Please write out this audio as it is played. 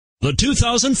The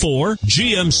 2004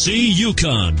 GMC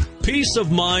Yukon. Peace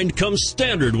of mind comes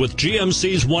standard with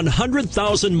GMC's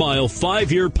 100,000-mile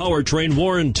 5-year powertrain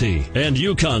warranty and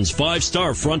Yukon's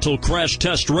 5-star frontal crash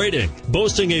test rating.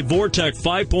 Boasting a Vortec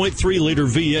 5.3-liter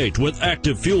V8 with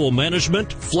active fuel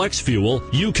management, flex fuel,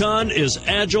 Yukon is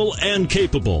agile and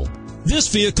capable. This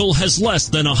vehicle has less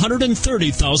than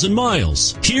 130,000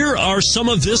 miles. Here are some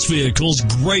of this vehicle's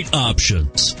great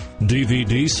options: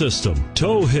 DVD system,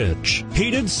 tow hitch,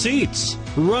 heated seats,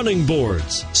 running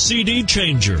boards, CD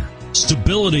changer,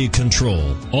 stability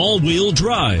control, all-wheel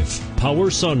drive,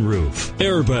 power sunroof,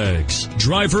 airbags,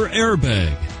 driver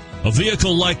airbag. A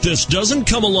vehicle like this doesn't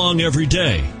come along every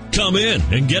day. Come in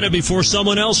and get it before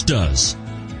someone else does.